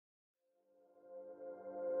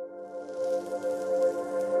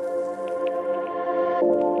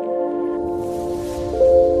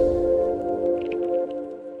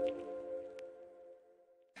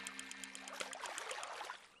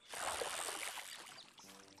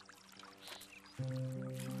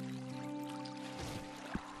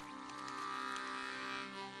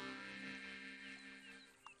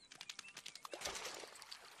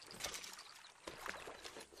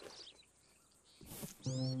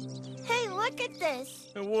Hey, look at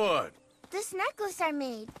this. And what? This necklace I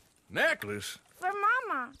made. Necklace? For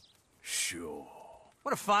Mama. Sure.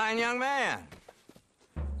 What a fine young man.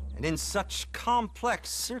 And in such complex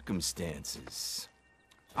circumstances.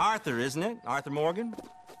 Arthur, isn't it? Arthur Morgan?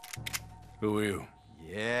 Who are you?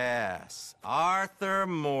 Yes, Arthur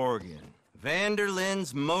Morgan.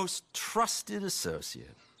 Vanderlyn's most trusted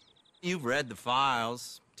associate. You've read the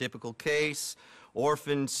files. Typical case.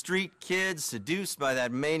 Orphaned street kid seduced by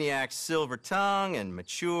that maniac's silver tongue and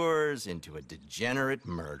matures into a degenerate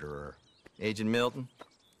murderer. Agent Milton?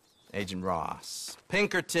 Agent Ross.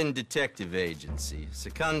 Pinkerton Detective Agency,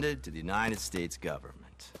 seconded to the United States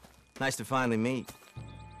government. Nice to finally meet.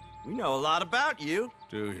 We know a lot about you.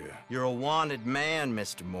 Do you? You're a wanted man,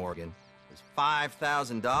 Mr. Morgan. There's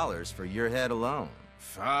 $5,000 for your head alone.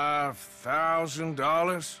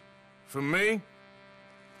 $5,000? For me?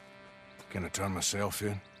 Can I turn myself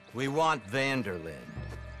in? We want Vanderlyn.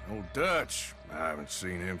 Old Dutch. I haven't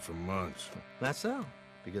seen him for months. That's so.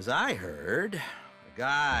 Because I heard a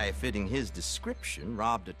guy fitting his description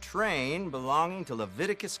robbed a train belonging to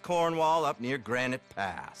Leviticus Cornwall up near Granite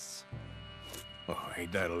Pass. Oh,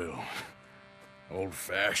 ain't that a little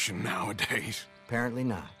old-fashioned nowadays? Apparently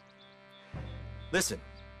not. Listen.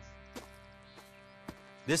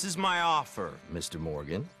 This is my offer, Mr.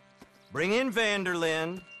 Morgan. Bring in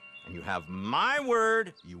Vanderlyn, and you have my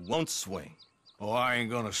word you won't swing. Oh, I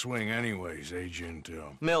ain't gonna swing anyways, Agent,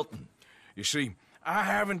 Milton. You see, I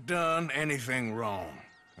haven't done anything wrong,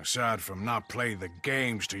 aside from not play the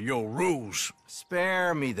games to your rules.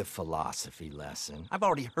 Spare me the philosophy lesson. I've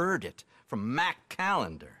already heard it from Mac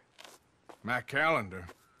Callender. Mac Callender?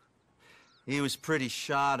 He was pretty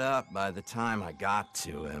shot up by the time I got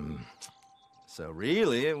to him. So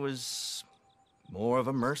really, it was more of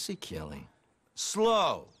a mercy killing.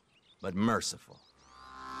 Slow, but merciful.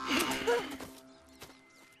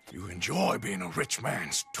 You enjoy being a rich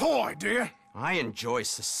man's toy, do you? I enjoy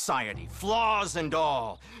society, flaws and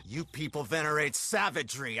all. You people venerate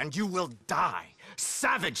savagery, and you will die.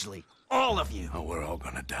 Savagely, all of you. Oh, we're all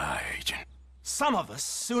gonna die, Agent. Some of us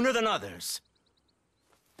sooner than others.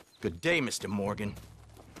 Good day, Mr. Morgan.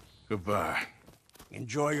 Goodbye.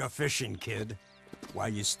 Enjoy your fishing, kid, while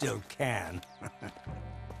you still can.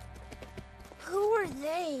 Who are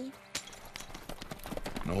they?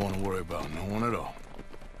 No one to worry about, no one at all.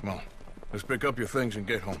 Come on, let's pick up your things and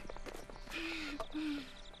get home.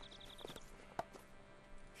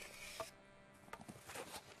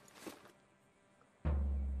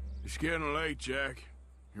 It's getting late, Jack.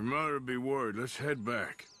 Your mother'll be worried. Let's head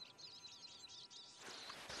back.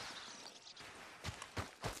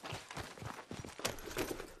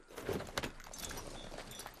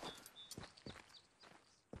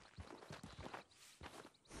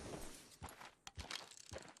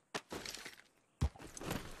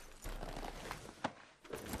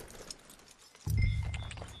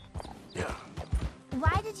 Yeah.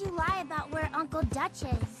 Why did you lie about where Uncle Dutch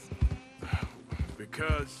is?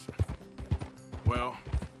 Because... well...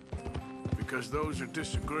 because those are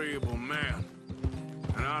disagreeable men.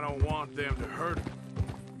 And I don't want them to hurt him.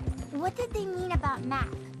 What did they mean about Mac?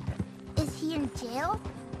 Is he in jail?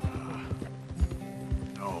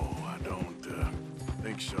 No, I don't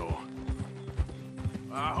think so.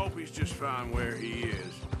 I hope he's just fine where he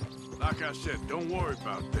is. Like I said, don't worry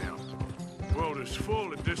about them. The world is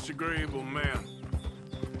full of disagreeable men.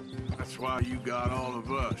 That's why you got all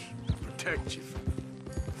of us, to protect you from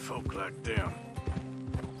folk like them.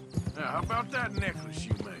 Now, how about that necklace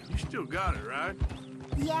you made? You still got it, right?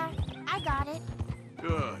 Yeah, I got it.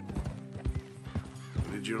 Good.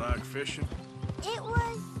 Did you like fishing? It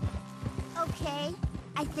was... okay,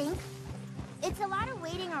 I think. It's a lot of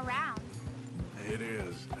waiting around. It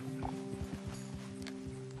is.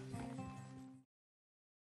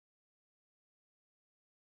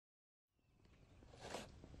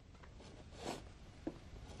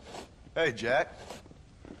 Hey, Jack.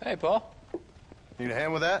 Hey, Paul. Need a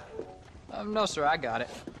hand with that? No, sir, I got it.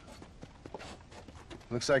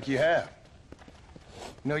 Looks like you have.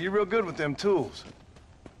 You know, you're real good with them tools.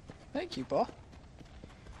 Thank you, Paul.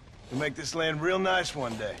 You'll make this land real nice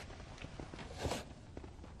one day.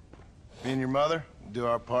 Me and your mother will do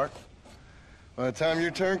our part. By the time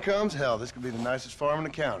your turn comes, hell, this could be the nicest farm in the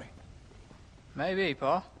county. Maybe,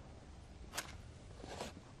 Paul.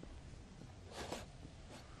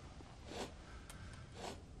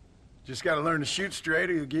 Just gotta learn to shoot straight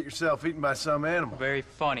or you'll get yourself eaten by some animal. Very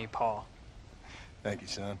funny, Paul. Thank you,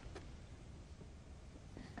 son.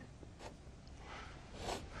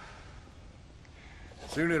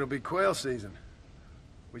 Soon it'll be quail season.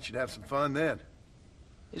 We should have some fun then.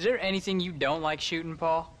 Is there anything you don't like shooting,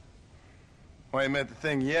 Paul? Well, I ain't met the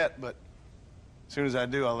thing yet, but as soon as I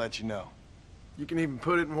do, I'll let you know. You can even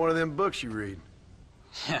put it in one of them books you read.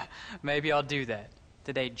 Yeah, maybe I'll do that.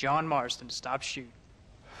 Today, John Marston stopped shooting.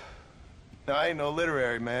 Now, I ain't no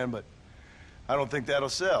literary man, but I don't think that'll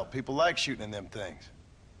sell. People like shooting in them things.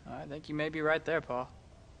 I think you may be right there, Paul.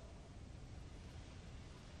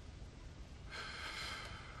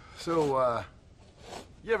 So,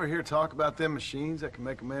 you ever hear talk about them machines that can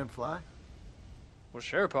make a man fly? Well,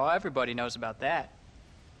 sure, Paul. Everybody knows about that.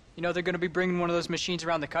 You know they're going to be bringing one of those machines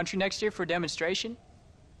around the country next year for a demonstration?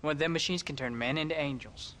 One of them machines can turn men into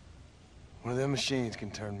angels. One of them machines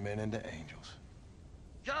can turn men into angels.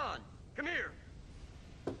 John, come here.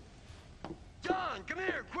 John, come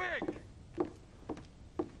here, quick.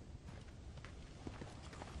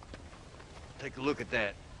 Take a look at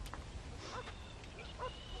that.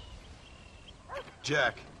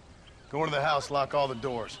 Jack, go into the house, lock all the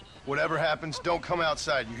doors. Whatever happens, don't come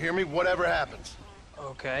outside. You hear me? Whatever happens.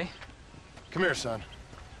 Okay. Come here, son.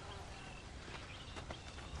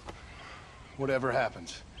 Whatever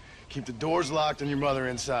happens, keep the doors locked and your mother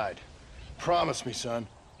inside. Promise me, son.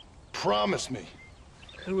 Promise me.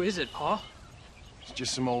 Who is it, Paul? It's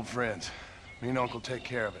just some old friends. Me and Uncle take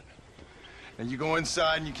care of it. And you go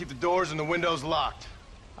inside and you keep the doors and the windows locked.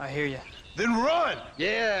 I hear you. Then run!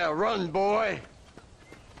 Yeah, run, boy.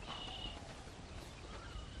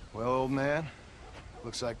 Well, old man,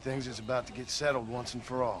 looks like things is about to get settled once and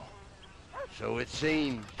for all. So it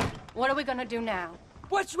seems. What are we gonna do now?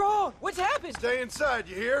 What's wrong? What's happened? Stay inside,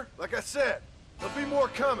 you hear? Like I said, there'll be more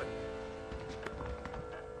coming.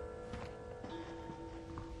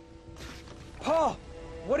 Paul,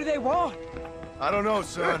 what do they want? I don't know,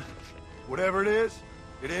 son. Whatever it is,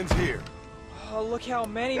 it ends here. Oh, look how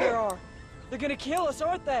many there are. They're gonna kill us,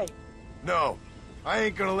 aren't they? No, I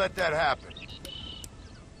ain't gonna let that happen.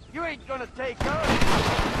 You ain't gonna take us.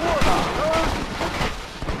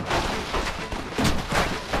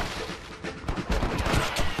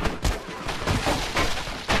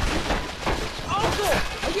 Uncle,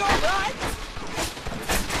 are you alright?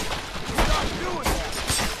 Stop doing that.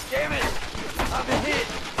 Damn it. I've been hit.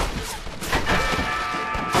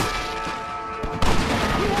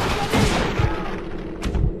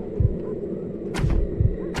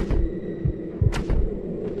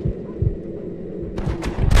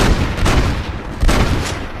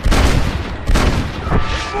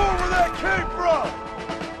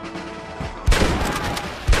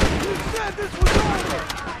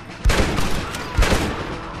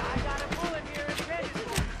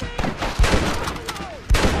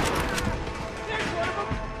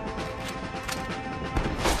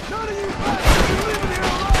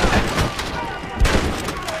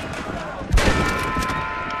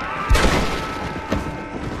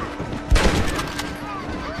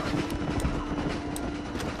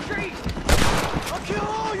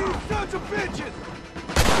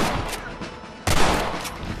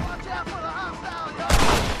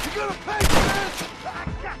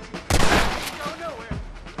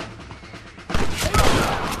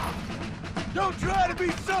 Don't try to be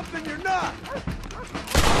something you're not!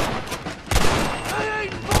 I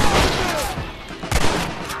ain't involved!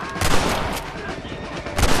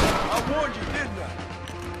 I warned you, didn't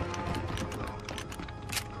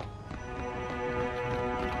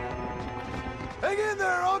I? Hang in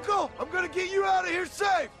there, Uncle! I'm gonna get you out of here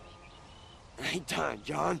safe! Ain't time,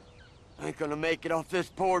 John. I ain't gonna make it off this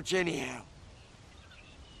porch anyhow.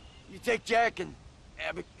 You take Jack and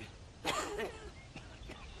Abby.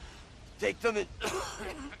 Take them and...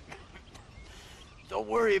 Don't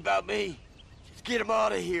worry about me. Just get them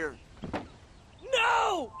out of here.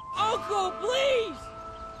 No! Uncle, please!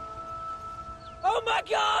 Oh my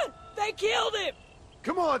God! They killed him!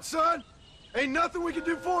 Come on, son! Ain't nothing we can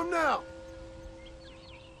do for him now!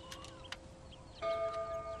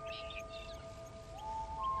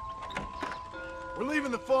 We're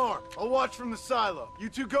leaving the farm. I'll watch from the silo. You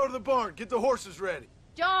two go to the barn, get the horses ready.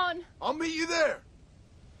 John! I'll meet you there.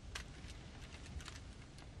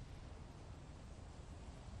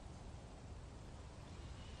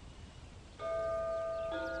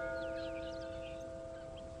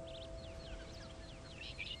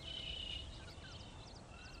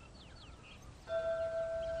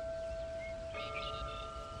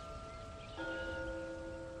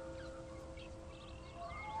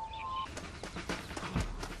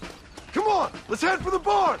 Come on, let's head for the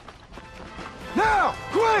barn! Now!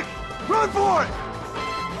 Quick! Run for it!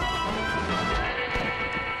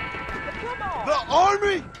 Come on! The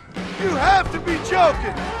army? You have to be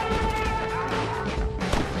joking!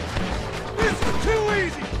 This is too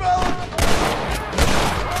easy, fellas!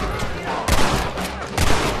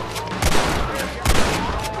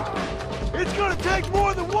 It's gonna take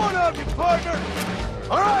more than one of you, partner!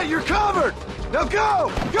 All right, you're covered! Now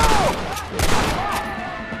go! Go!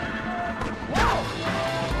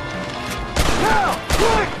 Now,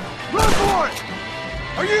 quick! Run for it!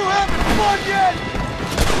 Are you having fun yet?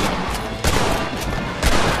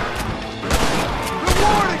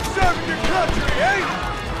 Rewarding serving your country, eh?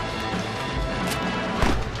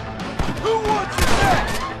 Who wants it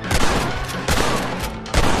next?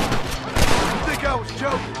 I think I was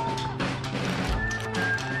joking.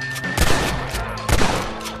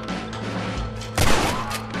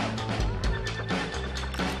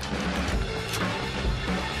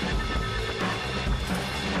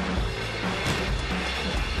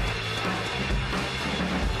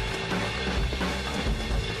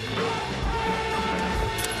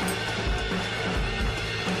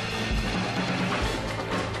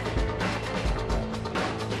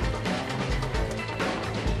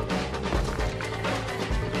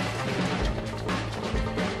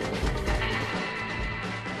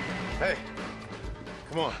 Hey,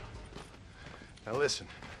 come on. Now listen,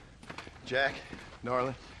 Jack,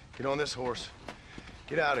 darling, get on this horse.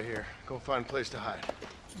 Get out of here. Go find a place to hide.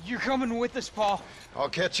 You're coming with us, Paul. I'll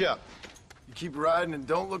catch up. You keep riding and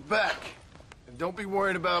don't look back. And don't be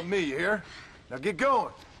worrying about me, you hear? Now get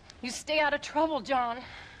going. You stay out of trouble, John.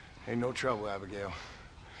 Ain't no trouble, Abigail.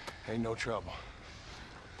 Ain't no trouble.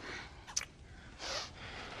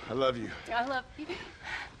 I love you. I love you.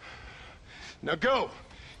 Now go!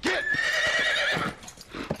 Get!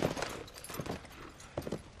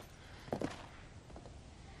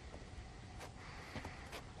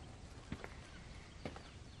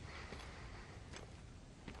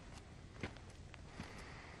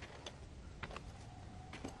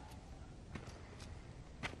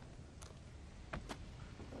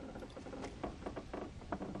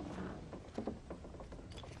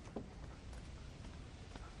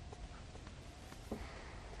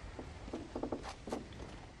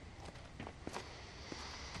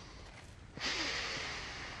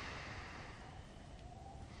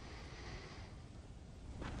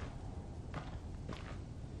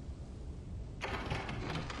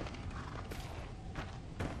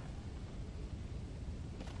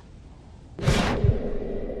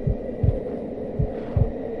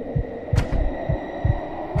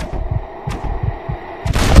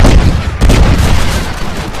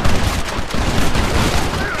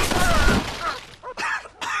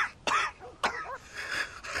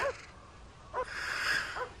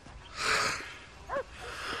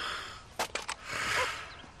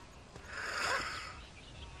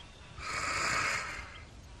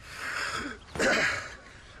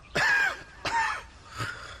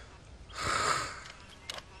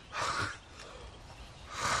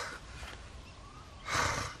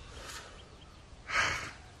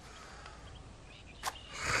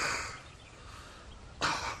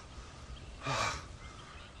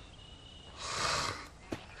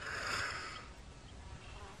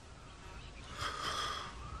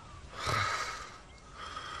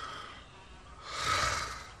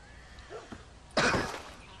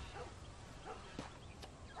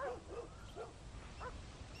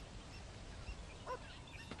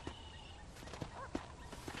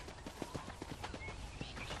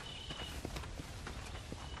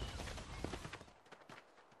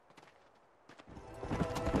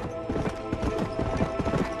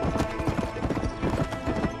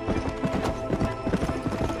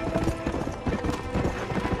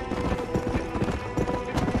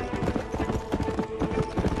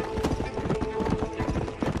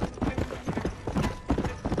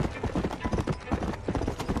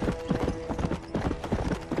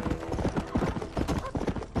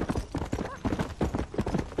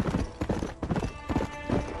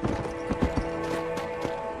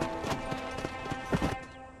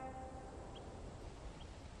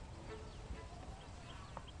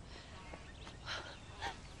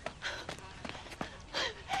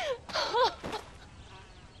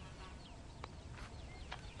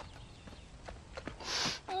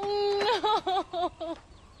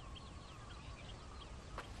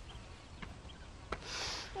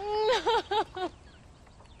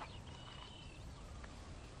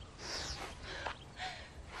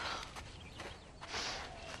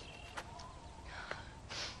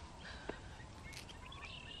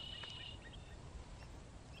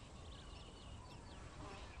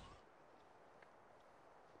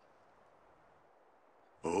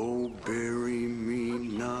 Oh, bury me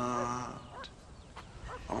not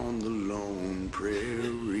on the lone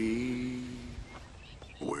prairie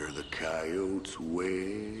where the coyotes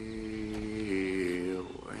wail.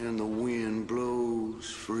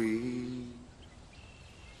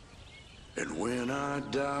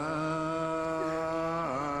 die,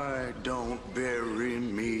 don't bury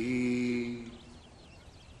me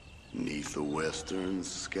 'neath the western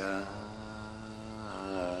sky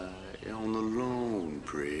on the lone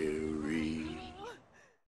prairie.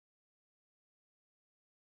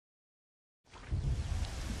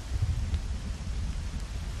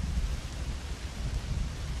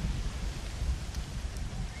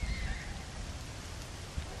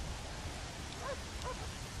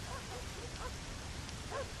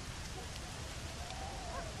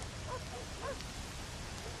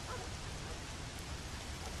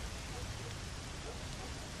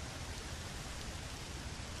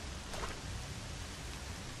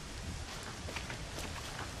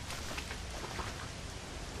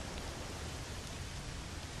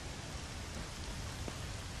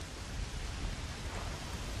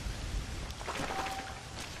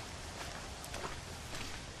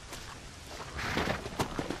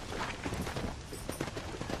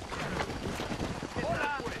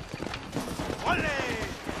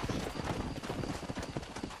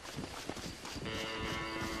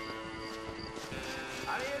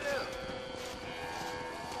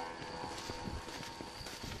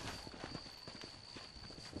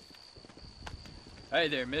 Hey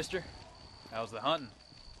there, mister. How's the hunting?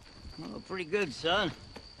 Oh, pretty good, son.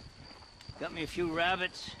 Got me a few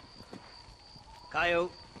rabbits,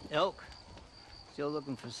 coyote, elk. Still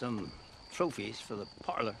looking for some trophies for the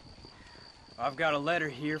parlor. I've got a letter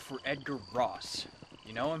here for Edgar Ross.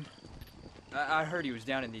 You know him? I heard he was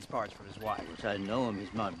down in these parts with his wife. Which I know him,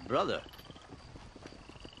 he's my brother.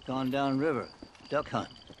 Gone down river, duck hunt.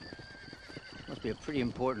 Must be a pretty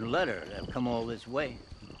important letter to have come all this way.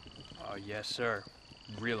 Oh, yes, sir.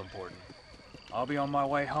 Real important. I'll be on my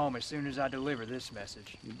way home as soon as I deliver this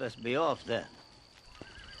message. You best be off then.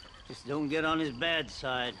 Just don't get on his bad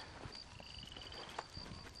side.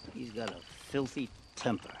 He's got a filthy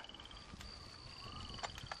temper.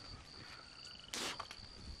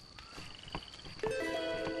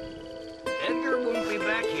 Edgar won't be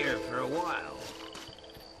back here for a while.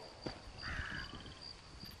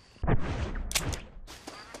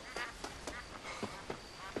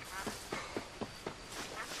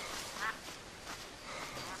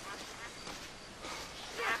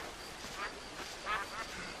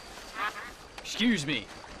 Excuse me.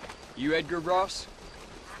 You Edgar Ross?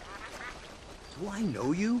 Do I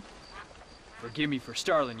know you? Forgive me for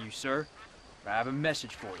startling you, sir, but I have a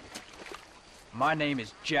message for you. My name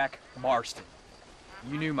is Jack Marston.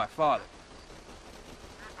 You knew my father.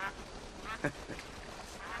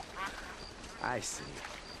 I see.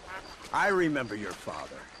 I remember your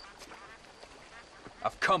father.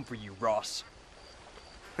 I've come for you, Ross.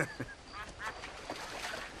 And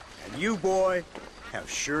you, boy, have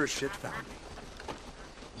sure shit found me.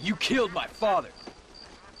 You killed my father.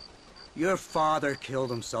 Your father killed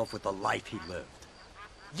himself with the life he lived.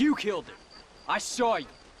 You killed him. I saw you.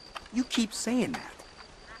 You keep saying that.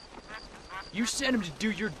 You sent him to do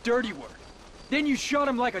your dirty work. Then you shot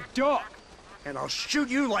him like a dog. And I'll shoot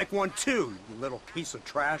you like one too, you little piece of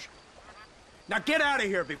trash. Now get out of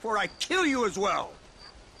here before I kill you as well.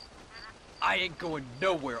 I ain't going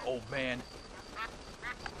nowhere, old man.